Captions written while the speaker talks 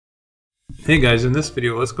Hey guys, in this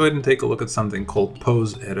video let's go ahead and take a look at something called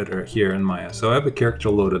Pose Editor here in Maya. So I have a character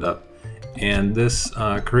loaded up and this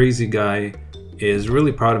crazy guy is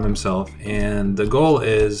really proud of himself, and the goal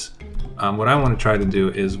is, what I want to try to do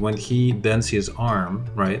is when he bends his arm,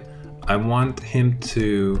 right, I want him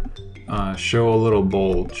to show a little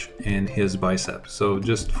bulge in his bicep. So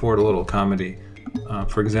just for a little comedy,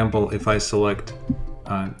 for example, if I select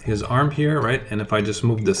his arm here, right, and if I just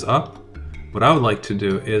move this up, what I would like to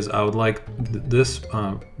do is I would like this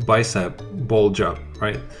bicep bulge up,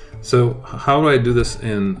 right? So how do I do this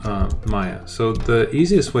in Maya? So the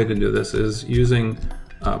easiest way to do this is using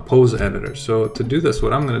Pose Editor. So to do this,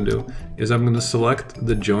 what I'm going to do is I'm going to select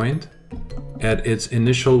the joint at its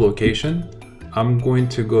initial location. I'm going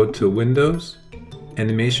to go to Windows,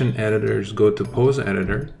 Animation Editors, go to Pose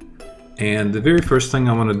Editor. And the very first thing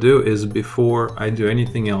I want to do is, before I do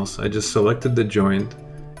anything else, I just selected the joint,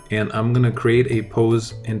 and I'm gonna create a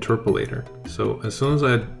pose interpolator. So as soon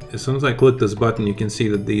as I click this button, you can see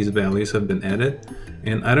that these values have been added,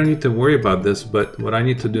 and I don't need to worry about this. But what I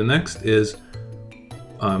need to do next is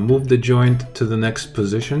move the joint to the next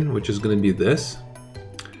position, which is going to be this.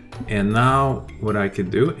 And now what I can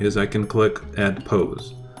do is I can click Add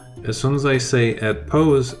Pose. As soon as I say Add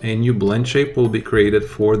Pose, a new blend shape will be created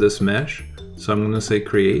for this mesh. So I'm going to say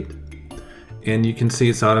Create. And you can see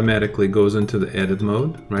it's automatically goes into the edit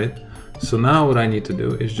mode, right? So now what I need to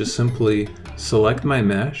do is just simply select my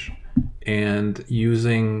mesh, and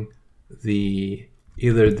using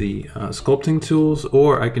either the sculpting tools,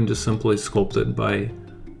 or I can just simply sculpt it by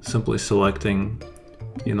simply selecting,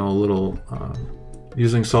 you know, a little,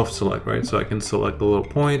 using soft select, right? So I can select a little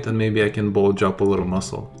point and maybe I can bulge up a little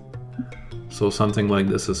muscle. So something like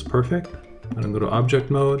this is perfect. I'm gonna go to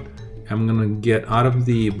object mode. I'm gonna get out of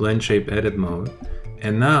the blend shape edit mode,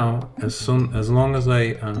 and now as long as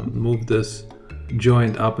I move this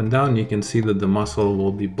joint up and down, you can see that the muscle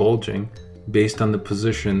will be bulging based on the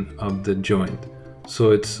position of the joint.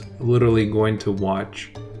 So it's literally going to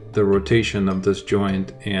watch the rotation of this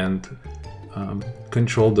joint and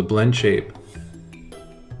control the blend shape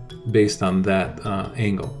based on that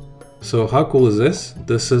angle. So how cool is this?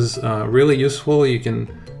 This is really useful. You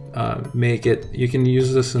can you can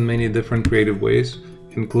use this in many different creative ways,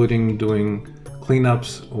 including doing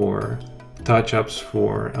cleanups or touch-ups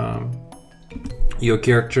for your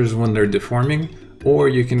characters when they're deforming, or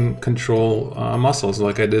you can control muscles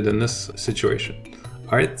like I did in this situation.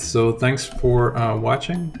 Alright, so thanks for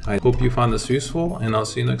watching. I hope you found this useful, and I'll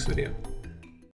see you next video.